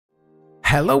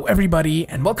Hello everybody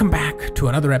and welcome back to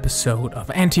another episode of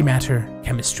Antimatter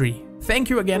Chemistry. Thank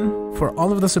you again for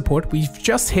all of the support. We've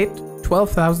just hit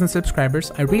 12,000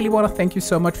 subscribers. I really want to thank you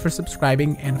so much for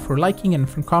subscribing and for liking and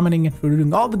for commenting and for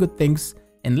doing all the good things.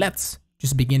 And let's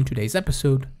just begin today's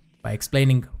episode by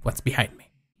explaining what's behind me.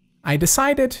 I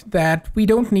decided that we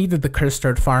don't need the cursed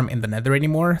earth farm in the nether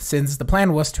anymore, since the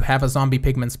plan was to have a zombie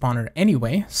pigment spawner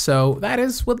anyway, so that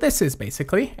is what this is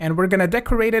basically, and we're gonna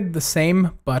decorate it the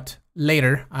same, but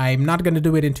later. I'm not gonna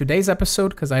do it in today's episode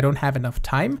because I don't have enough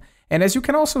time, and as you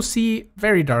can also see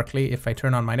very darkly, if I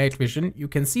turn on my night vision, you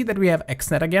can see that we have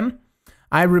XNet again.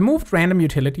 I removed random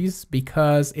utilities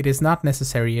because it is not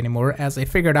necessary anymore, as I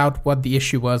figured out what the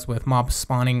issue was with mobs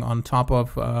spawning on top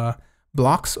of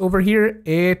blocks over here.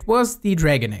 It was the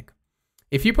dragon egg.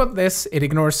 If you put this, it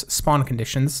ignores spawn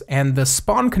conditions, and the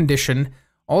spawn condition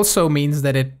also means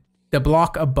that the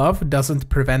block above doesn't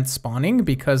prevent spawning,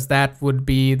 because that would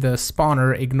be the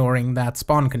spawner ignoring that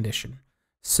spawn condition.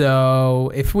 So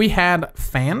if we had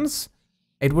fans,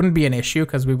 it wouldn't be an issue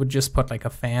because we would just put like a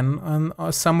fan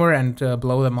on somewhere and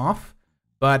blow them off.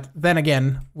 But then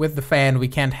again, with the fan, we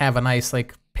can't have a nice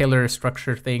like pillar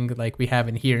structure thing like we have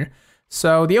in here.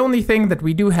 So the only thing that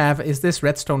we do have is this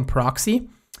redstone proxy,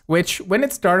 which when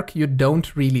it's dark, you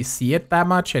don't really see it that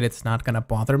much and it's not gonna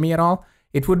bother me at all.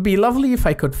 It would be lovely if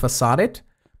I could facade it,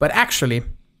 but actually,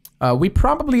 we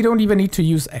probably don't even need to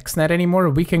use XNet anymore.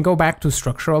 We can go back to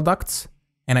structural ducts,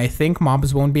 and I think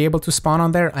mobs won't be able to spawn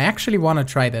on there. I actually wanna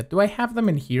try that. Do I have them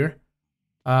in here?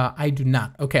 I do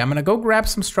not. Okay, I'm gonna go grab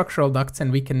some structural ducts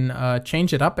and we can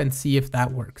change it up and see if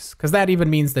that works, because that even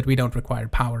means that we don't require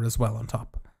power as well on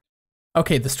top.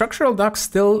 Okay, the structural duct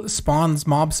still spawns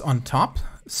mobs on top,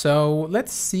 so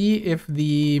let's see if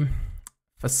the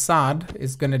facade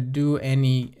is gonna do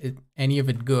any of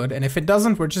it good, and if it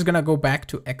doesn't, we're just gonna go back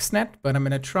to XNet, but I'm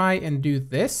gonna try and do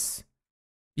this,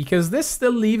 because this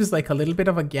still leaves like a little bit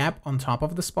of a gap on top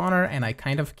of the spawner, and I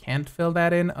kind of can't fill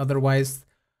that in, otherwise,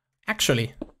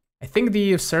 actually, I think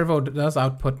the servo does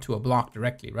output to a block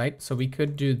directly, right? So we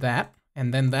could do that,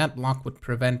 and then that block would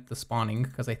prevent the spawning,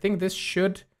 because I think this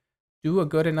should do a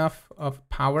good enough of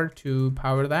power to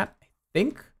power that, I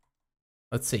think.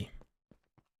 Let's see.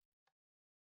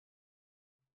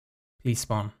 Please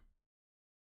spawn.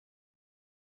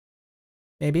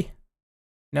 Maybe?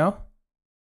 No?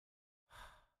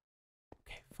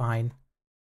 Okay, fine.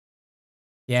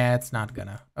 Yeah, it's not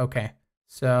gonna. Okay,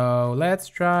 so let's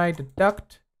try the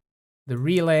duct, the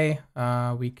relay.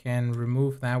 We can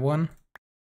remove that one.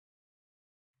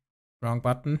 Wrong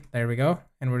button. There we go.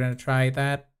 And we're gonna try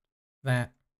that.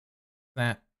 That,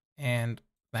 and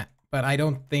that. But I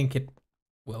don't think it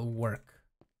will work.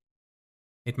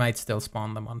 It might still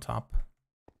spawn them on top.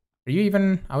 Are you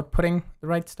even outputting the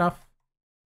right stuff?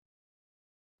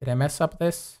 Did I mess up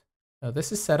this? No,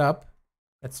 this is set up.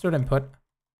 Let's do input.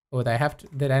 Oh,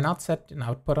 did I not set an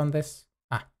output on this?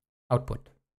 Ah, output.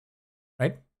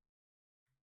 Right?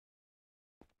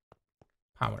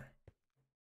 Power.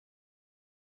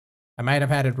 I might have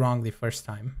had it wrong the first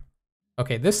time.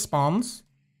 Okay, this spawns,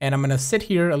 and I'm gonna sit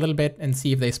here a little bit and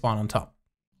see if they spawn on top.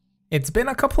 It's been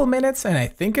a couple minutes and I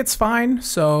think it's fine,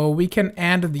 so we can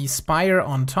add the spire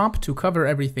on top to cover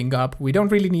everything up. We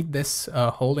don't really need this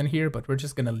hole in here, but we're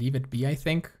just gonna leave it be, I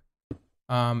think.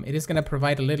 It is gonna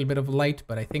provide a little bit of light,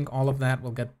 but I think all of that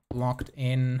will get blocked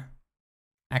in.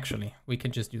 Actually, we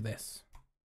can just do this.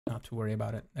 Not to worry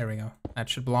about it. There we go. That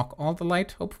should block all the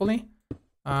light, hopefully.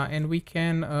 And we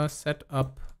can set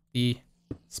up the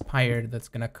spire that's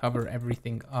gonna cover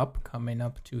everything up, coming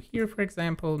up to here, for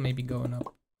example, maybe going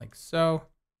up like so,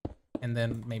 and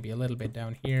then maybe a little bit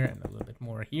down here and a little bit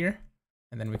more here,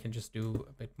 and then we can just do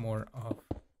a bit more of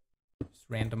just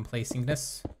random placing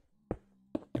this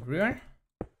everywhere.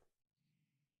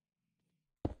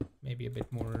 Maybe a bit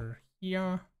more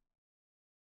here,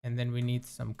 and then we need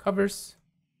some covers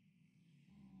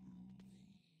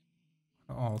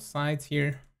on all sides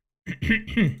here.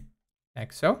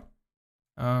 Like so.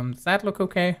 Does that look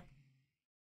okay?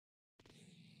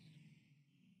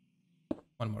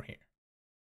 One more here.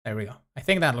 There we go. I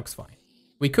think that looks fine.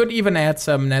 We could even add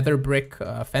some nether brick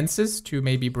fences to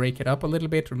maybe break it up a little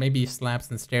bit, or maybe slabs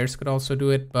and stairs could also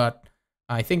do it, but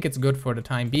I think it's good for the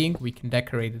time being. We can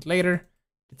decorate it later.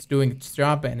 It's doing its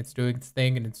job and it's doing its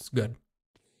thing and it's good.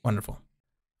 Wonderful.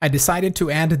 I decided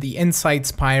to add the inside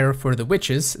spire for the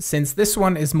witches, since this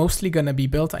one is mostly going to be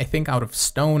built, I think, out of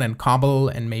stone and cobble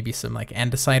and maybe some like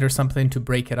andesite or something to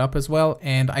break it up as well.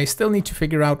 And I still need to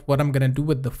figure out what I'm going to do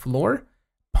with the floor.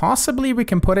 Possibly we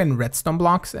can put in redstone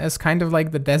blocks as kind of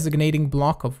like the designating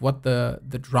block of what the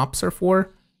drops are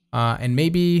for. And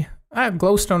maybe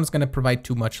glowstone is going to provide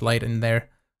too much light in there.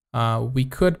 We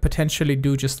could potentially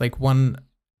do just like one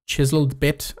chiseled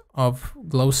bit of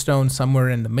glowstone somewhere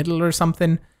in the middle or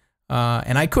something.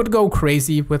 And I could go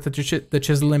crazy with the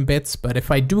chisel and bits, but if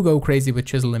I do go crazy with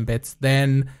chisel and bits,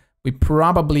 then we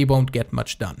probably won't get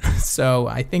much done. So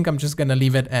I think I'm just gonna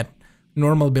leave it at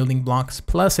normal building blocks,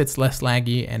 plus it's less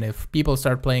laggy, and if people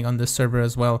start playing on this server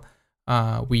as well,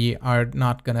 we are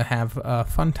not gonna have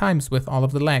fun times with all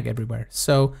of the lag everywhere.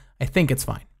 So I think it's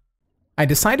fine. I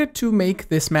decided to make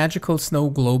this magical snow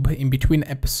globe in between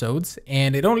episodes,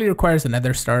 and it only requires a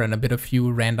nether star and a bit of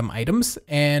few random items,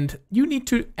 and you need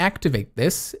to activate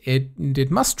this. It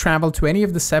must travel to any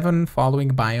of the 7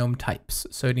 following biome types.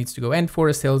 So it needs to go end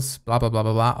forest hills, blah, blah, blah,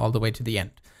 blah, blah, all the way to the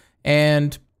end.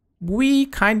 And we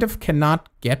kind of cannot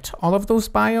get all of those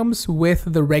biomes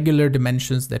with the regular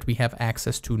dimensions that we have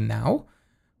access to now.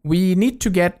 We need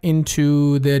to get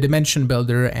into the dimension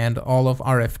builder and all of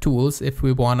RF tools if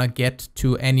we want to get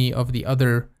to any of the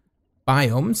other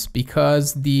biomes,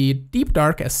 because the deep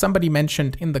dark, as somebody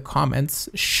mentioned in the comments,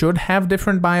 should have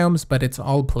different biomes, but it's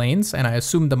all plains, and I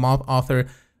assume the mod author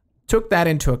took that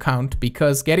into account,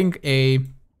 because getting a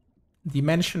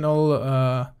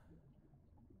dimensional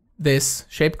this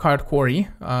shape card quarry,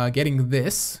 getting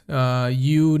this,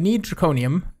 you need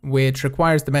draconium, which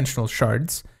requires dimensional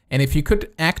shards. And if you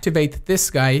could activate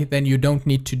this guy, then you don't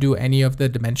need to do any of the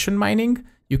dimension mining.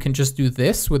 You can just do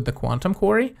this with the quantum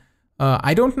quarry.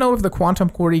 I don't know if the quantum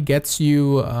quarry gets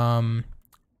you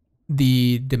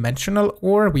the dimensional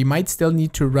ore. We might still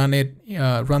need to run it,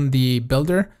 run the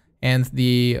builder and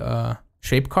the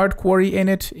shape card quarry in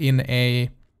it in a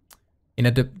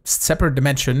separate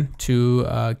dimension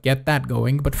to get that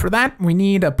going. But for that, we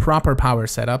need a proper power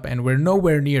setup, and we're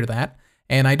nowhere near that.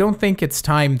 And I don't think it's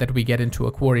time that we get into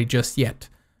a quarry just yet,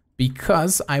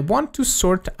 because I want to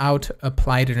sort out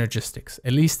applied energistics,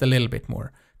 at least a little bit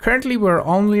more. Currently, we're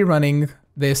only running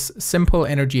this simple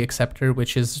energy acceptor,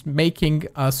 which is making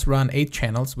us run 8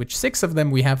 channels, which 6 of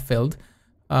them we have filled.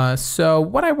 So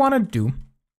what I want to do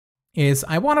is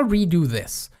I want to redo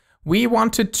this. We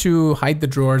wanted to hide the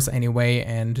drawers anyway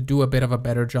and do a bit of a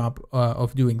better job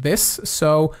of doing this.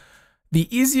 So the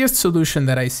easiest solution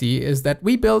that I see is that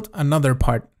we build another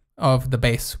part of the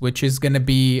base, which is going to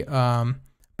be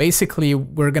basically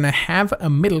we're going to have a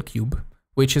middle cube,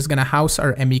 which is going to house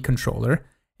our ME controller.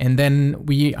 And then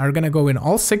we are going to go in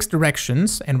all 6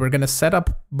 directions, and we're going to set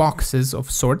up boxes of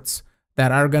sorts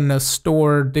that are going to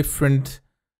store different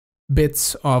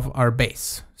bits of our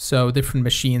base. So different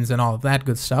machines and all of that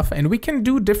good stuff. And we can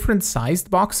do different sized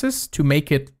boxes to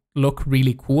make it look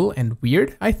really cool and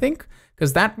weird, I think,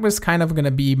 because that was kind of going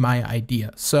to be my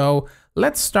idea. So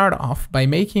let's start off by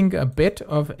making a bit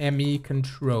of ME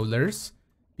controllers,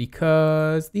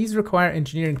 because these require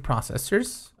engineering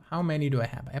processors. How many do I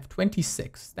have? I have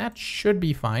 26. That should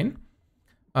be fine.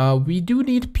 We do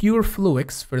need pure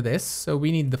fluix for this. So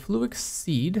we need the fluix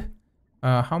seed.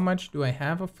 How much do I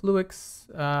have of fluix?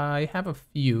 I have a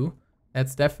few.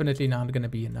 That's definitely not going to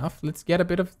be enough. Let's get a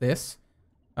bit of this.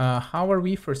 How are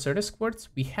we for Certus quartz?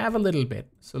 We have a little bit.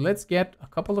 So let's get a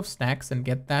couple of stacks and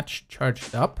get that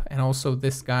charged up, and also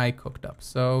this guy cooked up.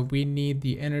 So we need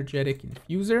the energetic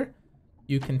infuser.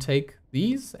 You can take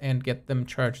these and get them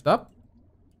charged up.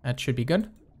 That should be good.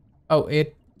 Oh,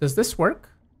 does this work?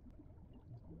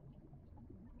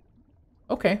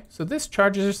 Okay, so this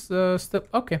charges stuff.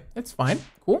 Okay, it's fine.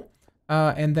 Cool.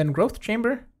 And then growth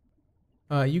chamber.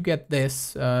 You get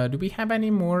this. Do we have any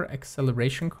more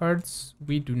acceleration cards?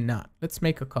 We do not. Let's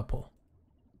make a couple.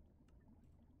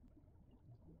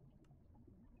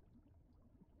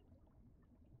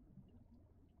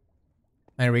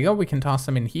 There we go. We can toss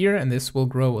them in here, and this will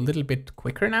grow a little bit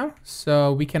quicker now.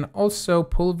 So we can also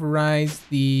pulverize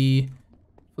the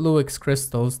fluix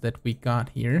crystals that we got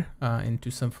here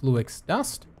into some fluix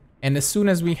dust. And as soon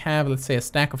as we have, let's say, a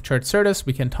stack of charred Certus,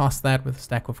 we can toss that with a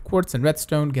stack of quartz and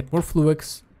redstone, get more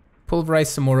fluix, pulverize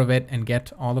some more of it, and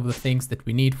get all of the things that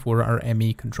we need for our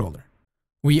ME controller.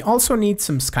 We also need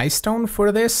some skystone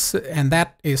for this, and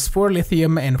that is 4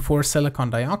 lithium and 4 silicon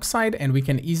dioxide, and we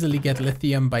can easily get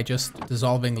lithium by just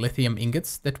dissolving lithium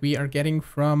ingots that we are getting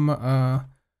from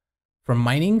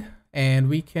mining. And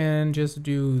we can just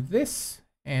do this,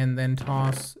 and then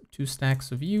toss 2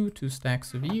 stacks of you, 2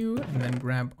 stacks of you, and then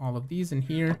grab all of these in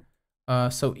here.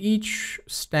 So each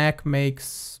stack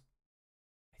makes,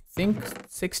 I think,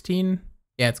 16.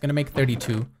 Yeah, it's gonna make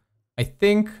 32. I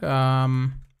think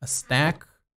a stack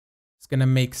is gonna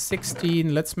make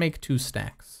 16. Let's make 2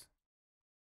 stacks,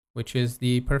 which is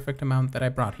the perfect amount that I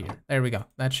brought here. There we go.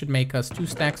 That should make us 2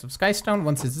 stacks of skystone.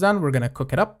 Once it's done, we're gonna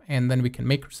cook it up, and then we can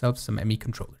make ourselves some ME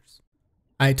controllers.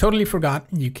 I totally forgot,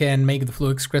 you can make the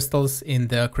Fluix crystals in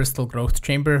the crystal growth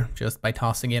chamber just by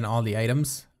tossing in all the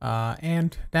items.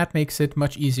 And that makes it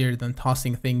much easier than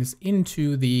tossing things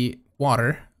into the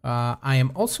water. I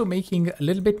am also making a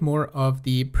little bit more of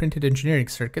the printed engineering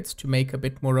circuits to make a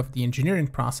bit more of the engineering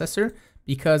processor,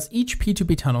 because each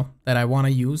P2P tunnel that I want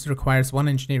to use requires one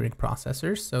engineering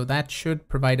processor, so that should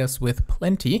provide us with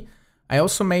plenty. I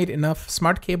also made enough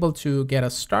smart cable to get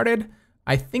us started.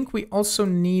 I think we also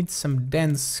need some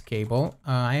dense cable.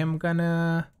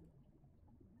 Yeah,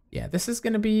 this is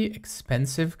gonna be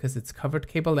expensive because it's covered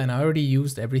cable, and I already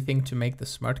used everything to make the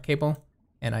smart cable.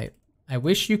 And I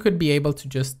wish you could be able to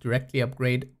just directly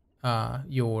upgrade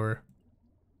your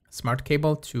smart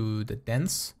cable to the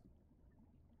dense,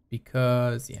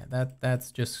 because yeah,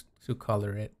 that's just to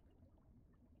color it.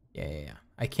 Yeah.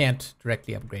 I can't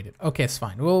directly upgrade it. Okay, it's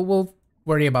fine. We'll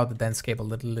worry about the dense cable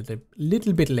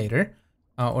little bit later.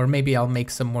 Or maybe I'll make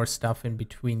some more stuff in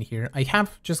between here. I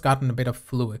have just gotten a bit of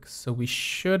Fluix, so we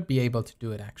should be able to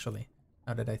do it actually,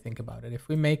 now that I think about it. If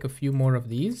we make a few more of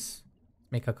these,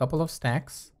 make a couple of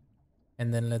stacks,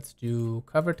 and then let's do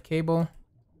covered cable,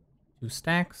 2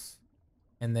 stacks,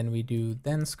 and then we do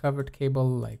dense covered cable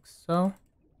like so.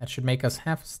 That should make us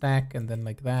half a stack, and then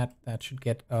like that. That should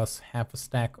get us half a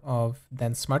stack of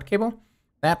dense smart cable.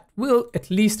 That will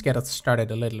at least get us started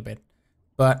a little bit.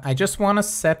 But I just want to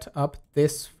set up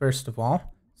this first of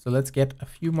all. So let's get a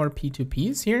few more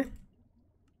P2Ps here.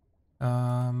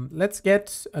 Let's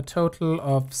get a total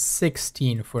of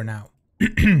 16 for now.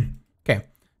 Okay,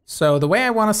 so the way I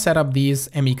want to set up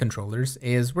these ME controllers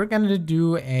is we're going to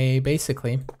do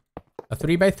basically a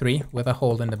 3x3 with a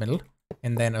hole in the middle,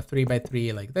 and then a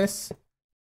 3x3 like this.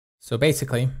 So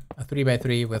basically a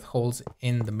 3x3 with holes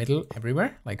in the middle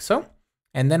everywhere, like so.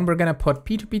 And then we're going to put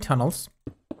P2P tunnels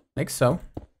like so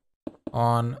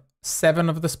on 7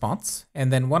 of the spots,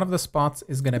 and then one of the spots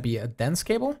is going to be a dense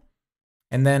cable,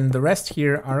 and then the rest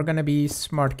here are going to be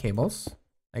smart cables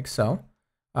like so.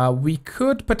 We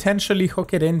could potentially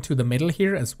hook it into the middle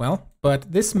here as well,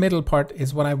 but this middle part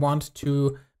is what I want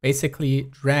to basically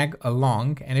drag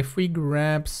along. And if we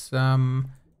grab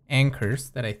some anchors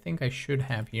that I think I should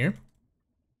have here,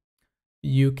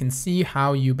 you can see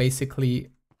how you basically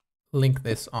link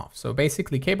this off. So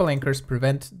basically cable anchors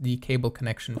prevent the cable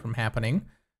connection from happening.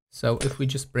 So if we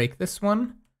just break this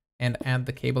one and add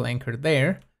the cable anchor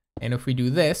there, and if we do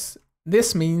this,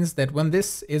 this means that when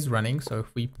this is running, so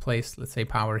if we place, let's say,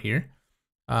 power here,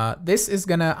 this is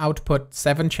gonna output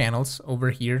 7 channels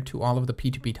over here to all of the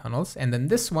P2P tunnels. And then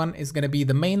this one is gonna be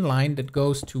the main line that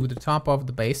goes to the top of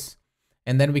the base.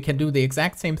 And then we can do the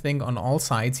exact same thing on all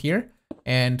sides here,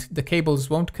 and the cables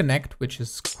won't connect, which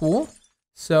is cool.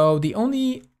 So the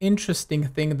only interesting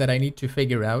thing that I need to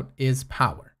figure out is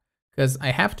power, because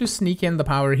I have to sneak in the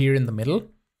power here in the middle,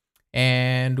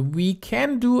 and we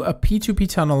can do a P2P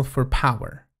tunnel for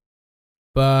power,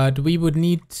 but we would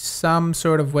need some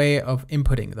sort of way of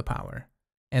inputting the power,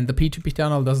 and the P2P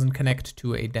tunnel doesn't connect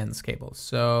to a dense cable.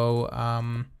 So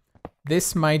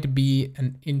this might be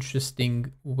an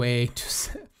interesting way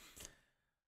to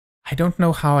I don't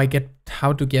know how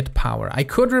to get power. I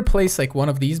could replace like one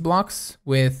of these blocks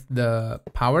with the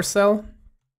power cell,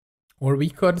 or we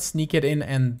could sneak it in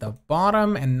the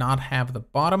bottom and not have the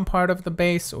bottom part of the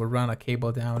base, or run a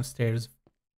cable downstairs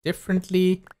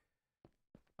differently.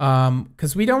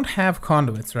 Because we don't have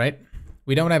conduits, right?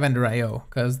 We don't have Ender IO,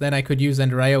 because then I could use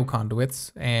Ender IO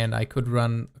conduits, and I could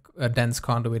run a dense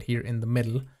conduit here in the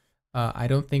middle. I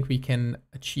don't think we can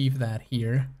achieve that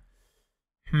here.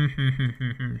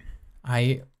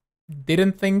 I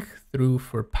didn't think through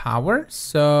for power,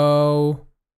 so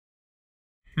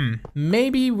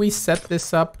maybe we set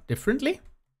this up differently.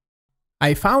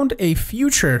 I found a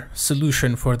future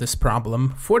solution for this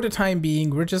problem. For the time being,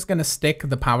 we're just gonna stick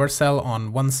the power cell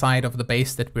on one side of the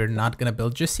base that we're not gonna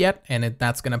build just yet, and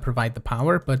that's gonna provide the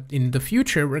power. But in the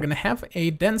future, we're gonna have a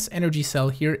dense energy cell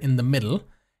here in the middle,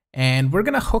 and we're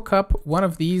gonna hook up one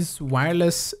of these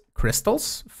wireless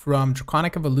crystals from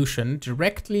Draconic Evolution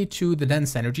directly to the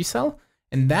dense energy cell,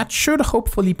 and that should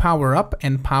hopefully power up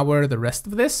and power the rest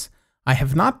of this. I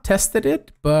have not tested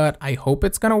it, but I hope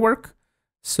it's gonna work.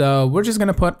 So we're just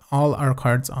gonna put all our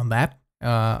cards on that.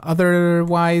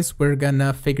 Otherwise, we're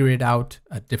gonna figure it out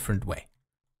a different way.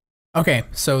 Okay,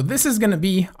 so this is gonna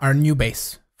be our new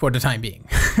base for the time being.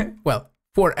 Well,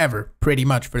 forever, pretty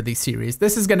much, for this series.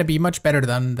 This is gonna be much better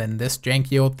than this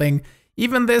janky old thing.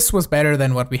 Even this was better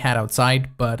than what we had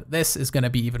outside, but this is gonna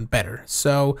be even better.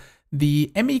 So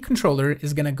the ME controller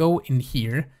is gonna go in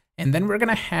here, and then we're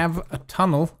gonna have a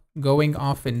tunnel going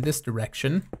off in this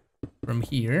direction from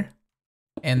here.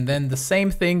 And then the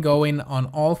same thing going on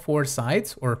all 4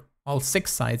 sides, or all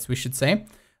 6 sides, we should say.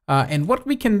 And what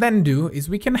we can then do is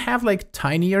we can have like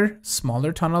tinier,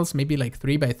 smaller tunnels, maybe like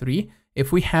 3 by 3.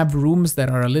 If we have rooms that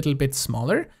are a little bit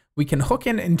smaller, we can hook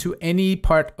into any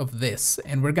part of this.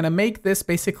 And we're going to make this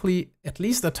basically at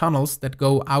least the tunnels that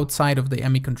go outside of the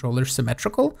ME controller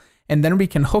symmetrical. And then we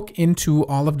can hook into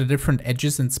all of the different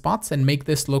edges and spots and make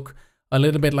this look a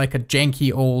little bit like a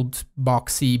janky old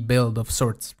boxy build of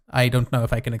sorts. I don't know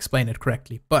if I can explain it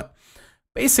correctly, but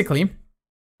basically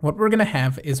what we're going to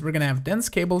have is we're going to have dense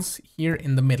cables here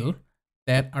in the middle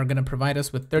that are going to provide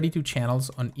us with 32 channels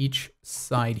on each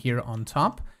side here on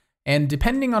top. And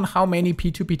depending on how many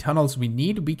P2P tunnels we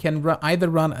need, we can either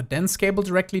run a dense cable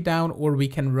directly down, or we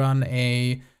can run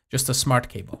just a smart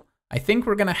cable. I think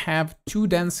we're going to have 2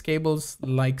 dense cables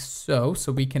like so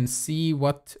we can see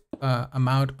what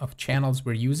amount of channels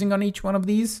we're using on each one of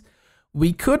these.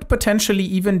 We could potentially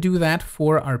even do that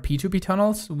for our P2P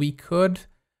tunnels.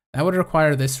 That would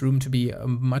require this room to be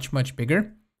much, much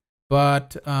bigger.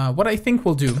 But what I think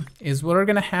we'll do is we're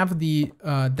going to have the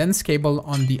dense cable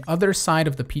on the other side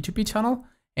of the P2P tunnel,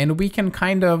 and we can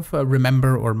kind of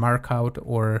remember or mark out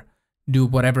or do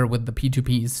whatever with the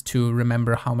P2Ps to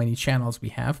remember how many channels we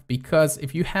have. Because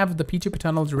if you have the P2P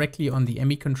tunnel directly on the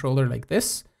ME controller like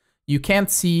this, you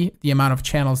can't see the amount of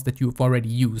channels that you've already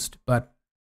used. But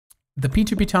the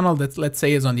P2P tunnel that, let's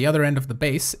say, is on the other end of the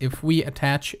base, if we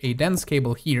attach a dense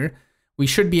cable here, we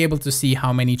should be able to see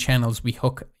how many channels we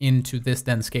hook into this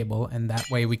dense cable, and that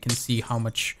way we can see how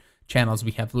much channels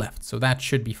we have left. So that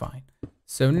should be fine.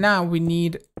 So now we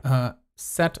need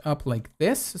set up like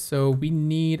this. So we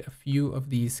need a few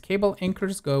of these cable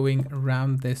anchors going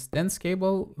around this dense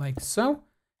cable like so.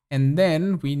 And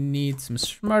then we need some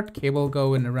smart cable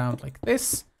going around like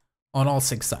this on all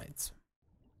 6 sides.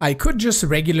 I could just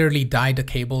regularly dye the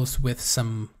cables with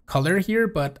some color here,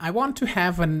 but I want to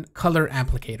have a color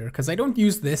applicator because I don't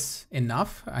use this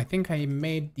enough. I think I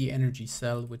made the energy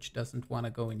cell, which doesn't want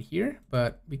to go in here,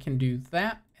 but we can do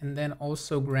that. And then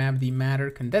also grab the matter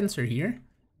condenser here.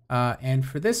 And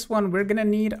for this one, we're going to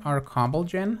need our cobble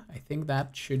gen. I think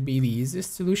that should be the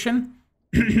easiest solution.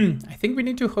 I think we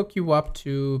need to hook you up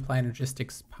to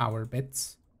Planergistics power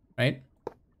bits, right?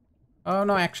 Oh,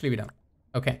 no, actually we don't.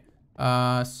 Okay.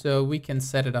 So we can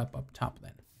set it up top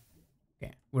then.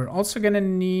 Okay. We're also going to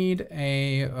need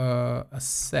a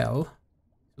cell,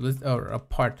 or a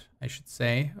part, I should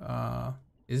say.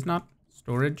 Is not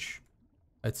storage.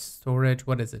 It's storage.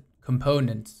 What is it?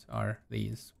 Components are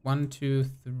these. 1, 2,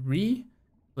 3.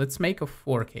 Let's make a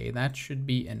 4K. That should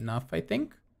be enough, I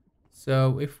think.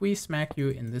 So if we smack you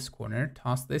in this corner,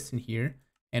 toss this in here,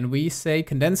 and we say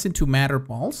condense into matter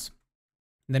balls,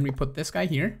 and then we put this guy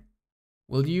here,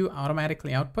 will you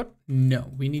automatically output?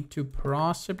 No, we need to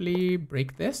possibly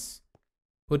break this,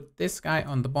 put this guy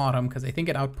on the bottom, because I think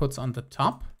it outputs on the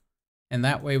top. And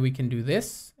that way we can do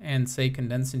this and say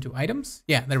condense into items.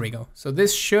 Yeah, there we go. So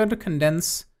this should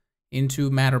condense into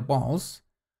matter balls.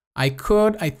 I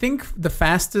think the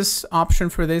fastest option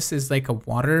for this is like a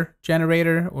water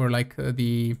generator, or like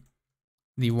the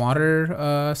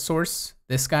water source.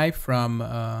 This guy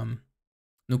from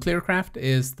Nuclearcraft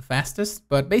is the fastest.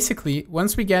 But basically,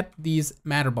 once we get these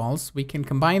matter balls, we can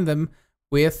combine them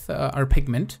with our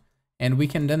pigment, and we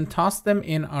can then toss them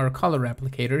in our color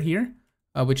applicator here,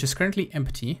 which is currently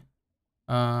empty.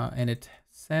 And it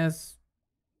says,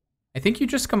 I think you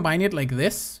just combine it like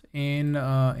this in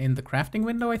the crafting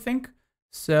window, I think.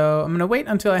 So I'm gonna wait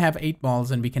until I have 8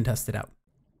 balls and we can test it out.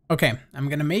 Okay, I'm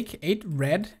gonna make 8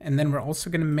 red, and then we're also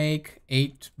gonna make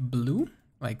 8 blue,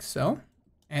 like so.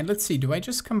 And let's see, do I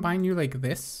just combine you like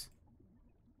this?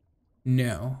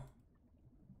 No.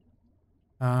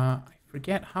 I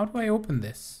forget, how do I open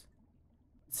this?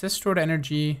 It says stored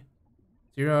energy,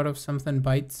 0 out of something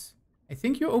bytes. I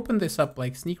think you open this up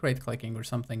like sneak right clicking or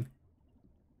something.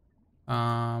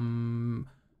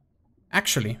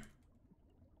 Actually,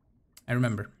 I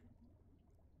remember.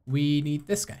 We need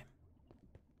this guy.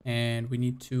 And we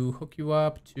need to hook you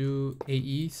up to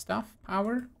AE stuff,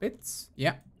 power bits.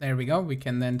 Yeah, there we go. We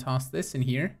can then toss this in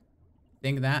here. I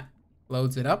think that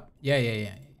loads it up.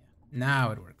 Yeah.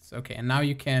 Now it works. Okay, and now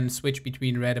you can switch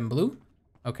between red and blue.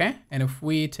 Okay, and if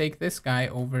we take this guy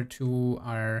over to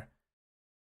our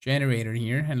generator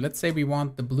here, and let's say we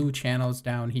want the blue channels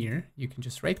down here, you can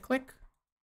just right click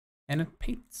and it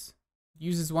paints. It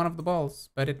uses one of the balls,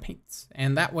 but it paints.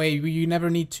 And that way you never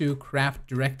need to craft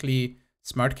directly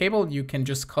smart cable. You can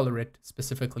just color it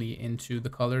specifically into the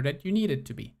color that you need it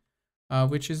to be,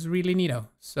 which is really neato.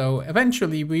 So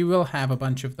eventually we will have a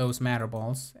bunch of those matter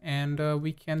balls, and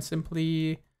we can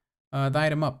simply dye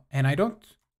them up. And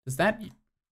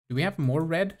do we have more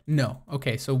red? No.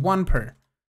 Okay, so 1 per,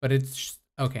 but it's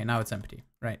Okay, now it's empty,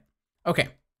 right. Okay,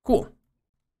 cool.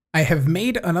 I have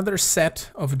made another set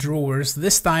of drawers,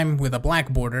 this time with a black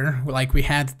border, like we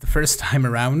had the first time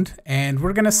around, and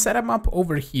we're gonna set them up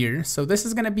over here. So this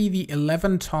is gonna be the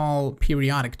 11 tall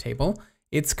periodic table.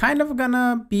 It's kind of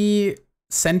gonna be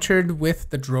centered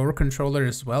with the drawer controller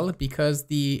as well, because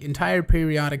the entire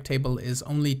periodic table is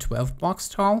only 12 blocks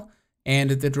tall,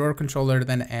 and the drawer controller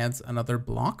then adds another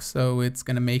block, so it's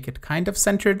gonna make it kind of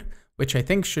centered, which I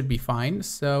think should be fine.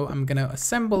 So I'm gonna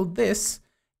assemble this,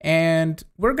 and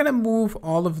we're gonna move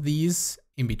all of these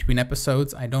in between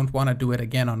episodes. I don't wanna do it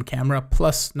again on camera,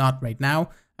 plus not right now.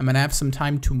 I'm gonna have some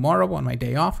time tomorrow on my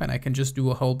day off, and I can just do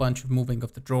a whole bunch of moving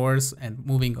of the drawers and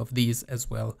moving of these as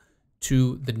well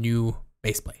to the new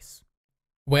base place.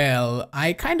 Well,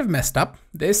 I kind of messed up.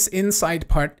 This inside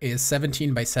part is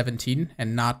 17 by 17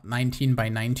 and not 19 by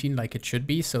 19 like it should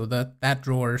be. So that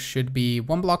drawer should be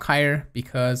 1 block higher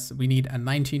because we need a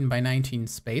 19 by 19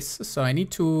 space. So I need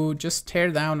to just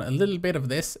tear down a little bit of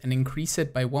this and increase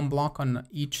it by 1 block on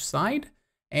each side.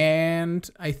 And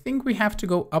I think we have to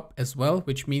go up as well,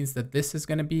 which means that this is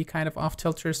going to be kind of off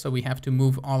tilter. So we have to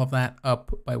move all of that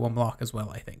up by 1 block as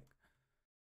well, I think.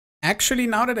 Actually,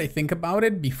 now that I think about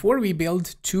it, before we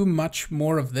build too much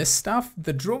more of this stuff,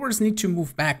 the drawers need to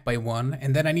move back by 1,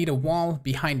 and then I need a wall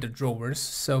behind the drawers.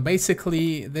 So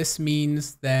basically, this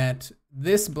means that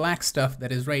this black stuff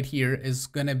that is right here is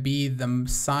gonna be the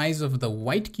size of the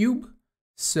white cube.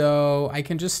 So I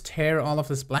can just tear all of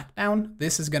this black down.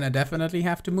 This is gonna definitely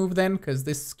have to move then, because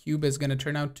this cube is gonna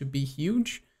turn out to be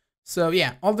huge. So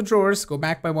yeah, all the drawers go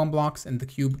back by 1 blocks, and the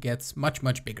cube gets much,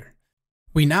 much bigger.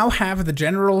 We now have the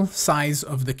general size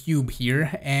of the cube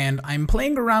here, and I'm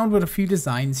playing around with a few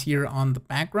designs here on the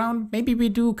background. Maybe we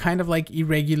do kind of like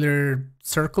irregular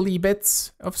circle-y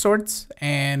bits of sorts,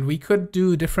 and we could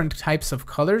do different types of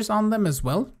colors on them as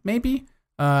well, maybe.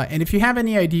 And if you have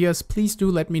any ideas, please do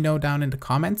let me know down in the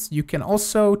comments. You can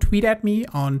also tweet at me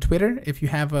on Twitter if you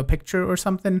have a picture or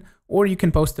something, or you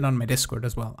can post it on my Discord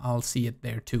as well. I'll see it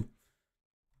there too.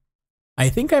 I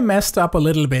think I messed up a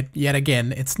little bit yet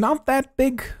again. It's not that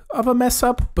big of a mess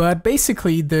up, but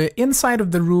basically the inside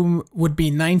of the room would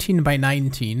be 19 by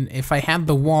 19 if I had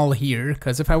the wall here,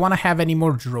 because if I want to have any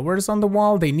more drawers on the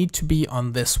wall, they need to be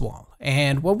on this wall.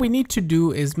 And what we need to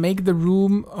do is make the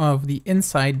room of the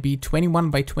inside be 21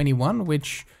 by 21,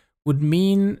 which would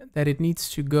mean that it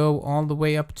needs to go all the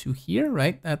way up to here,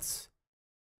 right? That's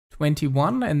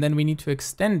 21, and then we need to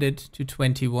extend it to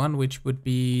 21, which would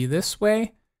be this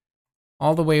way,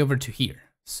 all the way over to here.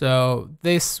 So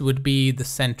this would be the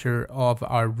center of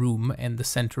our room and the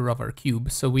center of our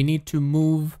cube. So we need to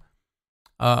move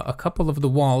a couple of the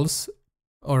walls,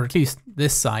 or at least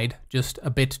this side, just a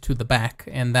bit to the back.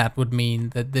 And that would mean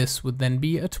that this would then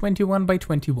be a 21 by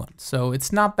 21. So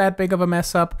it's not that big of a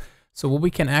mess up. So what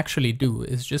we can actually do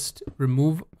is just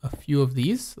remove a few of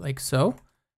these like so.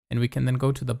 And we can then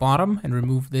go to the bottom and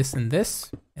remove this and this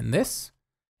and this.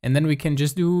 And then we can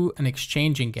just do an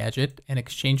exchanging gadget and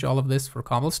exchange all of this for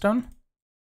cobblestone,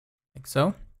 like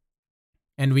so.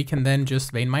 And we can then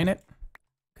just vein mine it,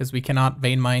 because we cannot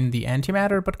vein mine the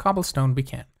antimatter, but cobblestone we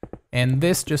can. And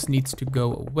this just needs to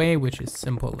go away, which is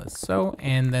simple as so.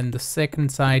 And then the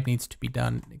second side needs to be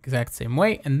done the exact same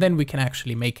way. And then we can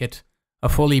actually make it a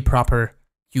fully proper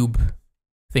cube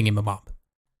thingamabob.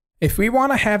 If we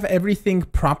want to have everything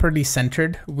properly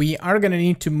centered, we are going to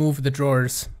need to move the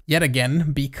drawers yet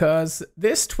again, because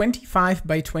this 25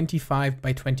 by 25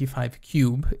 by 25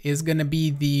 cube is going to be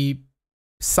the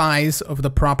size of the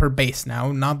proper base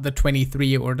now, not the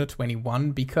 23 or the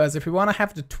 21, because if we want to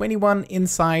have the 21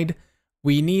 inside,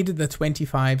 we need the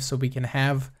 25, so we can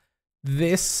have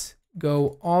this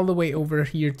go all the way over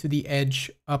here to the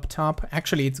edge up top.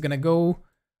 Actually, it's going to go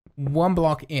 1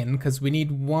 block in, because we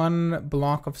need 1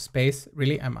 block of space.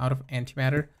 Really, I'm out of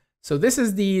antimatter. So this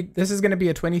is going to be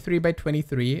a 23 by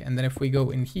 23, and then if we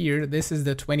go in here, this is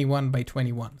the 21 by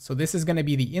 21. So this is going to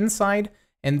be the inside,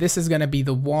 and this is going to be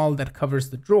the wall that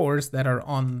covers the drawers that are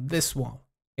on this wall,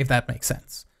 if that makes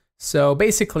sense. So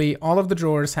basically, all of the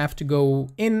drawers have to go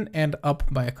in and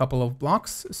up by a couple of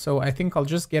blocks. So I think I'll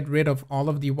just get rid of all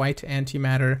of the white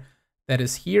antimatter that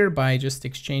is here by just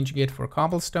exchanging it for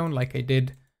cobblestone, like I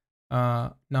did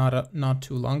not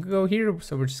too long ago here.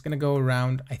 So we're just gonna go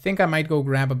around. I think I might go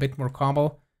grab a bit more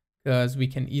cobble, because we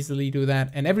can easily do that.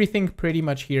 And everything pretty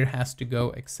much here has to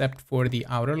go except for the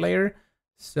outer layer.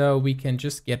 So we can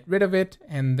just get rid of it,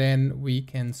 and then we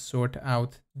can sort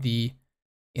out the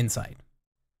inside.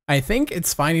 I think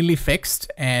it's finally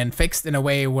fixed, and fixed in a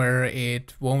way where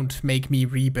it won't make me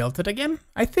rebuild it again,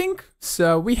 I think.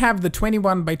 So we have the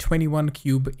 21 by 21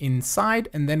 cube inside,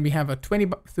 and then we have a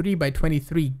 23 by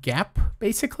 23 gap,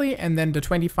 basically, and then the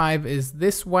 25 is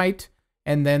this white,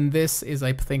 and then this is,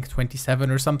 I think,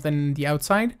 27 or something on the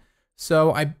outside.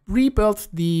 So I rebuilt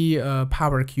the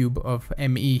power cube of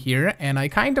ME here, and I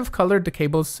kind of colored the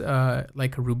cables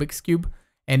like a Rubik's Cube.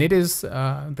 And it is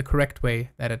the correct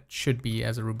way that it should be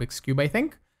as a Rubik's Cube, I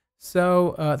think.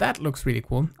 So that looks really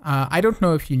cool. I don't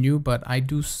know if you knew, but I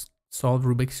do solve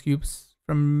Rubik's Cubes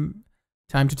from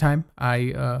time to time.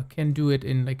 I can do it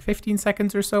in like 15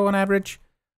 seconds or so on average.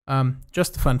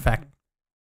 Just a fun fact,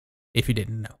 if you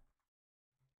didn't know.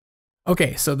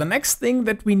 Okay, so the next thing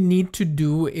that we need to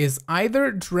do is either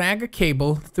drag a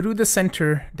cable through the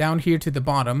center down here to the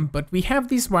bottom, but we have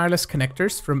these wireless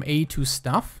connectors from A2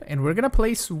 Stuff, and we're gonna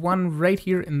place one right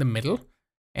here in the middle,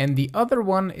 and the other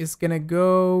one is gonna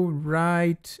go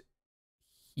right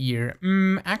here.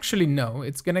 Actually, no,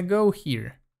 it's gonna go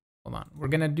here. Hold on, we're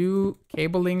gonna do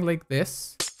cabling like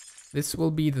this. This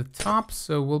will be the top,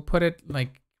 so we'll put it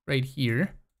like right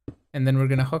here, and then we're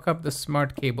gonna hook up the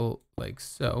smart cable like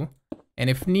so. And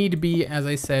if need be, as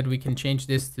I said, we can change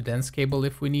this to dense cable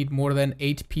if we need more than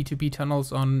 8 P2P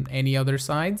tunnels on any other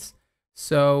sides.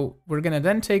 So we're gonna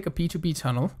then take a P2P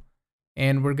tunnel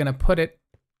and we're gonna put it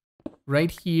right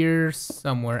here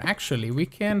somewhere. Actually, we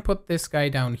can put this guy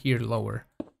down here lower.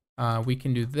 We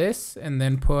can do this and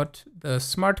then put the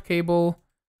smart cable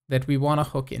that we wanna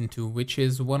hook into, which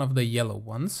is one of the yellow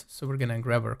ones. So we're gonna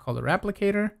grab our color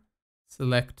applicator,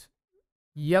 select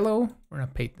yellow, we're gonna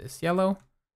paint this yellow.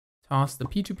 Toss the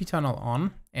P2P tunnel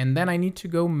on, and then I need to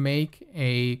go make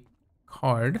a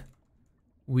card.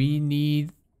 We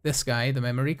need this guy, the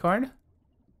memory card.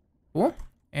 Cool.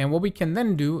 And what we can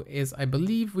then do is, I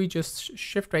believe we just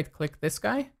shift right click this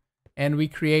guy, and we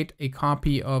create a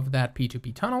copy of that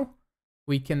P2P tunnel.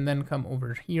 We can then come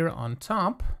over here on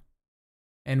top,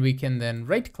 and we can then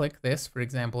right click this, for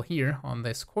example, here on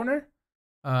this corner,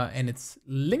 and it's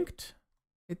linked.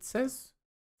 It says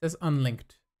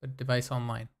unlinked, but device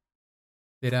online.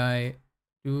 Did I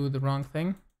do the wrong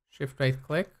thing? Shift right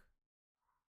click.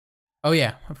 Oh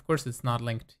yeah, of course it's not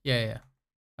linked. Yeah.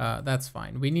 That's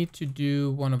fine. We need to do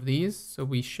one of these. So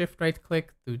we shift right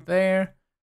click to there,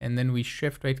 and then we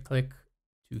shift right click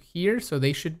to here. So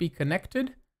they should be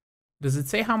connected. Does it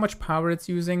say how much power it's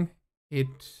using? It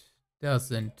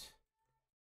doesn't.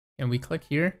 Can we click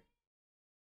here?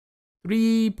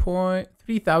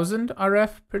 3,000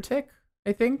 RF per tick,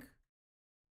 I think.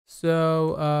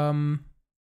 So,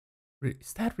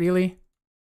 is that really? Is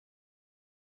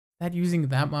that using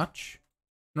that much?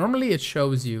 Normally it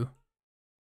shows you.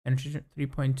 Energy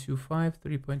 3.25,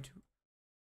 3.2.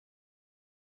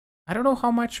 I don't know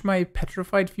how much my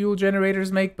petrified fuel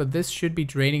generators make, but this should be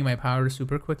draining my power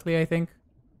super quickly, I think.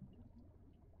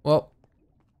 Well,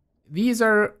 these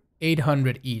are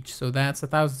 800 each, so that's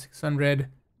 1,600,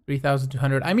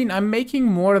 3,200. I mean, I'm making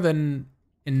more than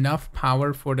enough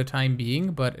power for the time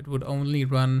being, but it would only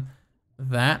run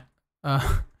that.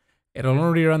 It'll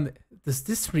only run. Does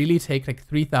this really take like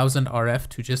 3,000 RF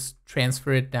to just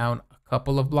transfer it down a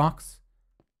couple of blocks?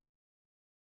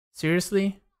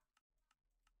 Seriously?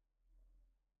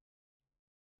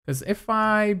 Because if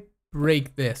I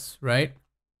break this, right,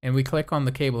 and we click on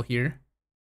the cable here,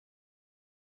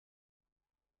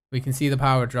 we can see the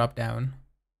power drop down.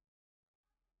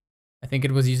 I think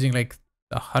it was using like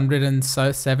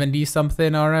 170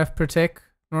 something RF per tick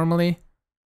normally.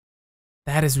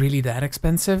 That is really that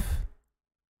expensive?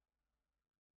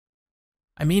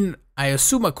 I mean, I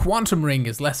assume a quantum ring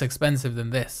is less expensive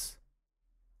than this.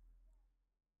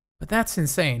 But that's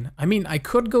insane. I mean, I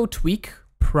could go tweak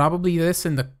probably this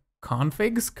in the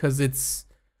configs, because it's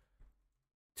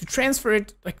to transfer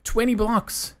it like 20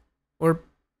 blocks or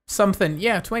something.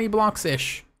 Yeah, 20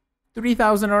 blocks-ish.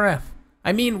 3,000 RF.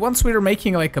 I mean, once we're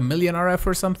making like 1,000,000 RF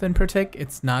or something per tick,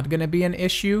 it's not gonna be an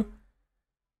issue.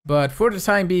 But for the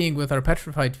time being, with our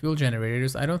petrified fuel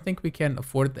generators, I don't think we can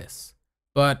afford this.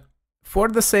 But for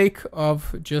the sake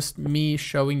of just me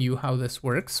showing you how this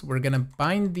works, we're gonna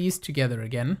bind these together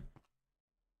again.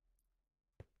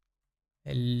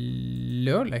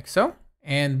 Hello, like so.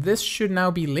 And this should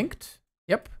now be linked.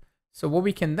 Yep. So what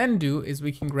we can then do is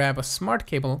we can grab a smart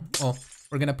cable. Oh,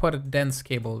 we're gonna put a dense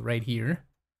cable right here.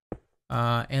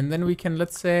 And then we can,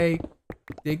 let's say,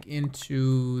 dig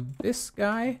into this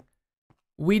guy.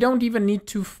 We don't even need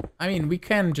to, I mean, we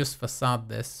can just facade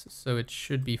this, so it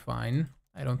should be fine.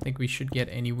 I don't think we should get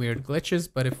any weird glitches,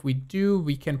 but if we do,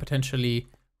 we can potentially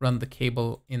run the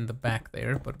cable in the back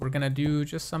there. But we're gonna do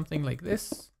just something like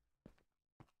this.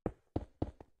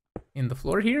 in the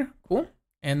floor here. Cool.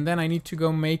 And then I need to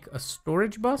go make a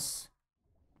storage bus.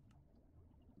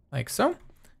 Like so.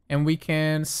 And we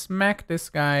can smack this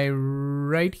guy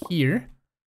right here.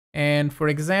 And for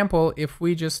example, if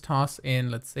we just toss in,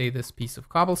 let's say, this piece of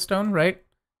cobblestone, right?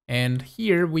 And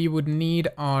here we would need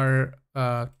our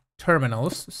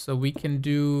terminals. So we can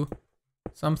do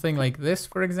something like this,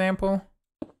 for example.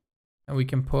 And we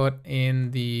can put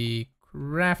in the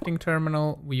crafting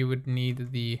terminal. We would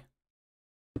need the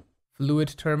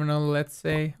fluid terminal, let's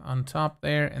say, on top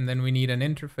there. And then we need an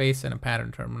interface and a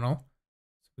pattern terminal.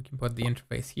 So we can put the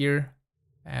interface here,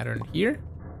 pattern here,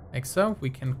 like so. We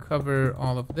can cover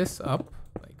all of this up,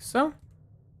 like so.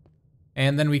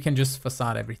 And then we can just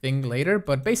facade everything later.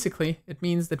 But basically, it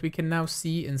means that we can now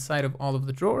see inside of all of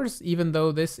the drawers, even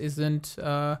though this isn't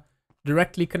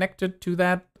directly connected to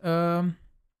that,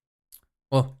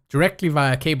 well, directly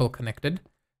via cable connected.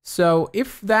 So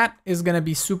if that is going to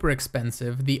be super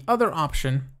expensive, the other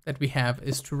option that we have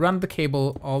is to run the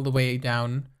cable all the way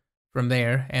down from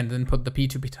there and then put the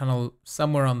P2P tunnel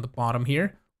somewhere on the bottom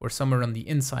here or somewhere on the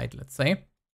inside, let's say.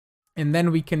 And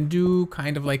then we can do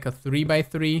kind of like a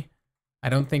 3x3. I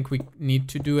don't think we need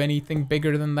to do anything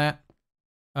bigger than that.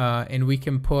 And we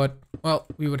can put, well,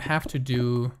 we would have to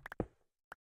do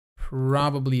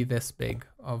probably this big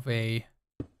of a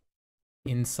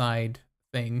inside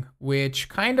thing, which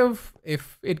kind of,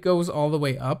 if it goes all the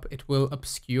way up, it will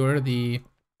obscure the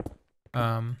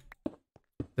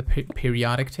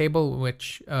periodic table,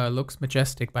 which looks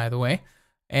majestic, by the way.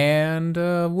 And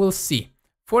we'll see.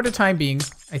 For the time being,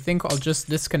 I think I'll just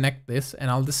disconnect this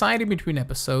and I'll decide in between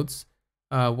episodes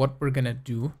what we're gonna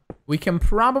do. We can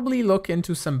probably look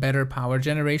into some better power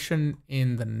generation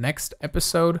in the next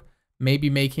episode, maybe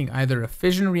making either a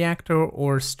fission reactor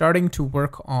or starting to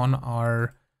work on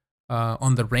our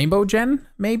on the rainbow gen,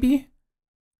 maybe,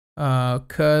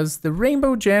 because the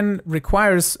rainbow gen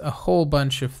requires a whole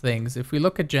bunch of things. If we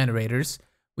look at generators,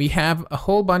 we have a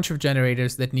whole bunch of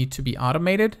generators that need to be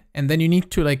automated, and then you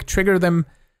need to like trigger them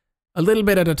a little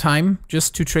bit at a time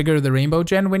just to trigger the rainbow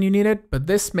gen when you need it. But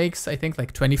this makes, I think,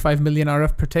 like 25 million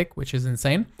RF per tick, which is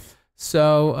insane.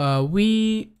 So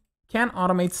we can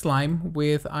automate slime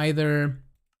with either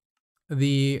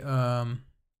the, hold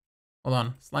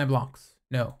on, slime blocks.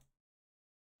 No,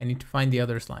 I need to find the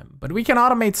other slime. But we can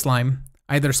automate slime,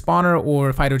 either spawner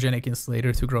or phytogenic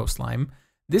installator to grow slime.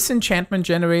 This enchantment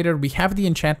generator, we have the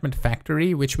enchantment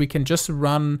factory, which we can just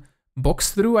run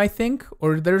books through, I think.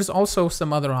 Or there's also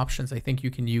some other options I think you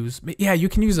can use. Yeah, you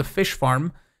can use a fish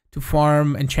farm to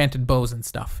farm enchanted bows and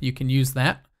stuff. You can use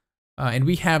that. And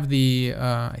we have the,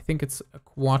 I think it's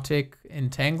aquatic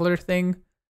entangler thing.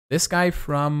 This guy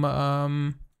from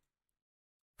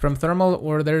thermal,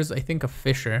 or there's, I think, a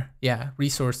fisher. Yeah,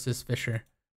 resources fisher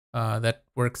that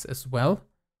works as well.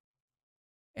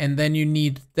 And then you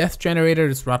need death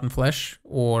generators, rotten flesh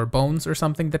or bones or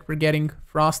something that we're getting.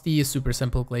 Frosty is super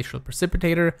simple glacial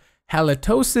precipitator.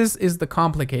 Halitosis is the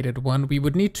complicated one. We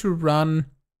would need to run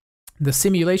the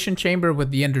simulation chamber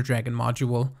with the Ender Dragon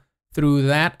module through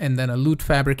that, and then a loot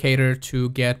fabricator to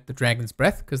get the Dragon's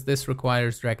Breath, because this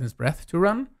requires Dragon's Breath to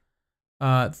run.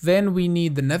 Then we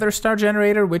need the Nether Star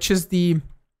generator, which is the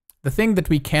thing that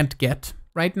we can't get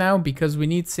right now because we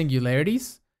need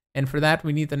singularities. And for that,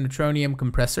 we need the neutronium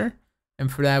compressor. And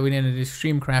for that, we need an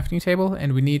extreme crafting table,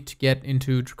 and we need to get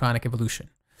into Draconic Evolution.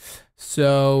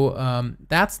 So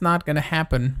that's not going to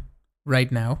happen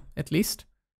right now, at least.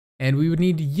 And we would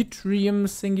need yttrium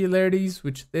singularities,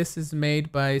 which this is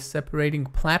made by separating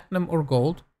platinum or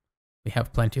gold. We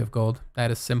have plenty of gold.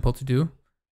 That is simple to do.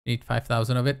 We need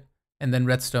 5,000 of it. And then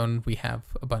redstone we have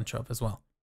a bunch of as well.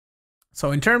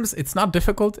 So in terms, it's not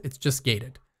difficult, it's just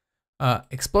gated.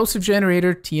 Explosive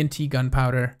generator, TNT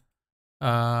gunpowder.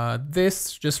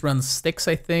 This just runs sticks,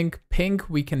 I think. Pink,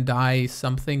 we can dye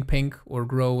something pink or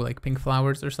grow like pink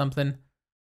flowers or something.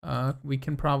 We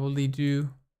can probably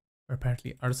do, or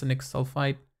apparently arsenic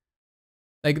sulfide.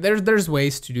 Like there's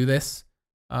ways to do this.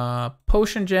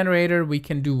 Potion generator, we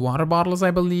can do water bottles,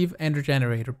 I believe. Ender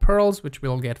generator pearls, which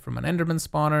we'll get from an enderman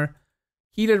spawner.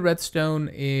 Heated redstone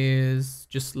is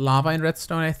just lava and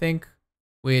redstone, I think,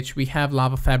 which we have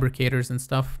lava fabricators and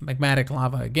stuff. Magmatic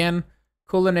lava again.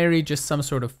 Culinary, just some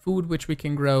sort of food which we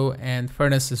can grow. And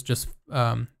furnace is just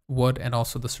wood, and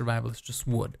also the survival is just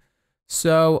wood.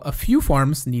 So a few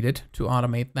farms needed to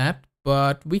automate that.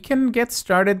 But we can get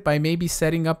started by maybe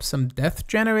setting up some death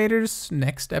generators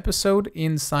next episode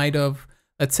inside of,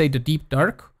 let's say, the deep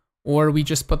dark. Or we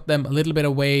just put them a little bit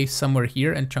away somewhere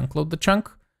here and chunk load the chunk.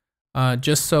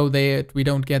 Just so that we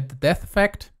don't get the death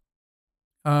effect,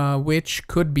 which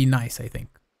could be nice, I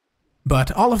think.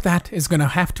 But all of that is gonna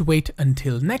have to wait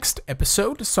until next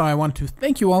episode, so I want to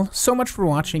thank you all so much for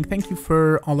watching. Thank you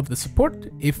for all of the support.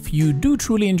 If you do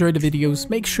truly enjoy the videos,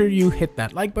 make sure you hit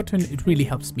that like button, it really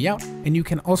helps me out. And you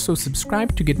can also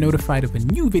subscribe to get notified of when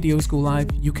new videos go live.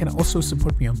 You can also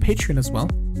support me on Patreon as well,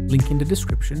 link in the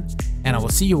description. And I will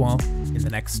see you all in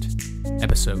the next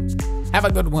episode. Have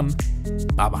a good one.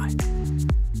 Bye bye.